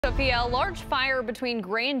Sophia, a large fire between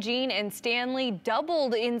Grand Jean and Stanley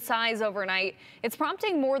doubled in size overnight. It's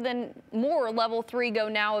prompting more level 3 go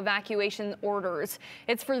now evacuation orders.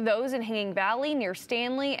 It's for those in Hanging Valley near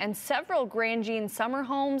Stanley and several Grand Jean summer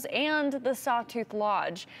homes and the Sawtooth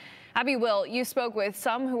Lodge. Abby, Will, you spoke with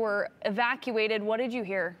some who were evacuated. What did you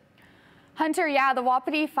hear? Hunter, yeah, the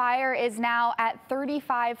Wapiti Fire is now at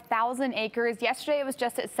 35,000 acres. Yesterday it was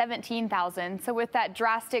just at 17,000. So with that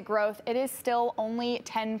drastic growth, it is still only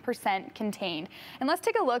 10% contained. And let's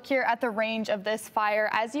take a look here at the range of this fire.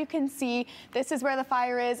 As you can see, this is where the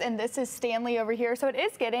fire is, and this is Stanley over here. So it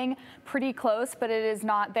is getting pretty close, but it is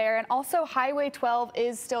not there. And also Highway 12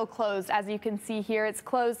 is still closed. As you can see here, it's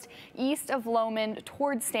closed east of Lowman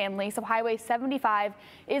towards Stanley. So Highway 75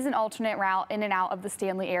 is an alternate route in and out of the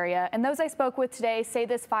Stanley area. And those I spoke with today say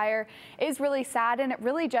this fire is really sad and it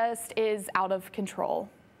really just is out of control.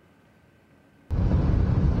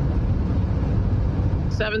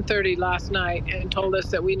 7:30 last night and told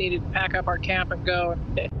us that we needed to pack up our camp and go.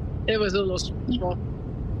 It was a little stressful.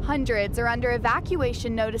 Hundreds are under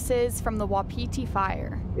evacuation notices from the Wapiti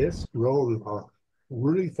Fire. It's grown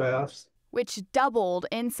really fast, which doubled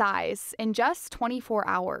in size in just 24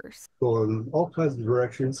 hours. Going all kinds of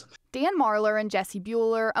directions. Dan Marler and Jesse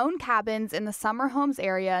Bueller own cabins in the summer homes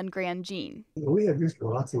area in Grand Jean. We have just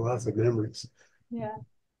lots and lots of memories. Yeah.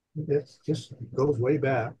 It just goes way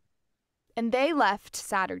back. And they left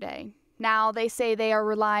Saturday. Now they say they are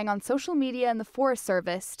relying on social media and the Forest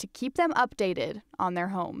Service to keep them updated on their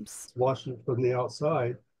homes. Watching it from the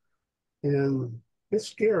outside, and it's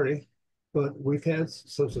scary. But we've had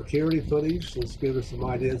some security footage that's given us some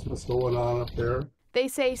ideas what's going on up there. They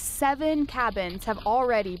say 7 cabins have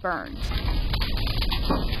already burned.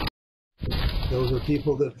 Those are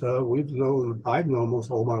people that I've known most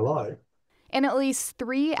all my life. And at least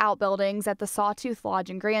 3 outbuildings at the Sawtooth Lodge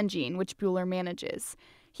in Grand Jean, which Bueller manages.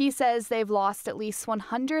 He says they've lost at least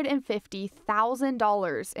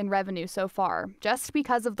 $150,000 in revenue so far, just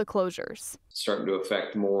because of the closures. It's starting to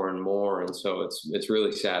affect more and more, and so it's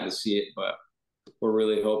really sad to see it, but we're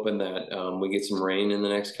really hoping that we get some rain in the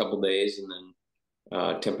next couple days and then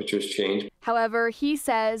temperatures change. However, he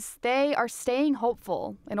says they are staying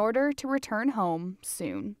hopeful in order to return home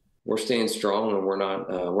soon. We're staying strong and we're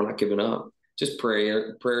not giving up. Just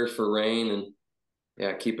prayers for rain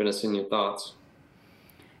and keeping us in your thoughts.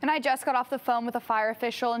 And I just got off the phone with a fire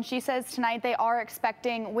official, and she says tonight they are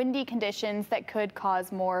expecting windy conditions that could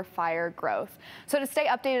cause more fire growth. So to stay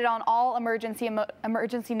updated on all emergency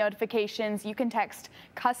notifications, you can text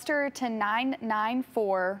Custer to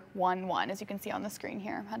 99411, as you can see on the screen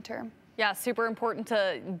here, Hunter. Yeah, super important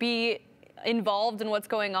to be involved in what's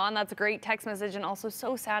going on. That's a great text message, and also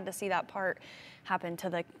so sad to see that part happen to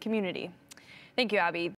the community. Thank you, Abby.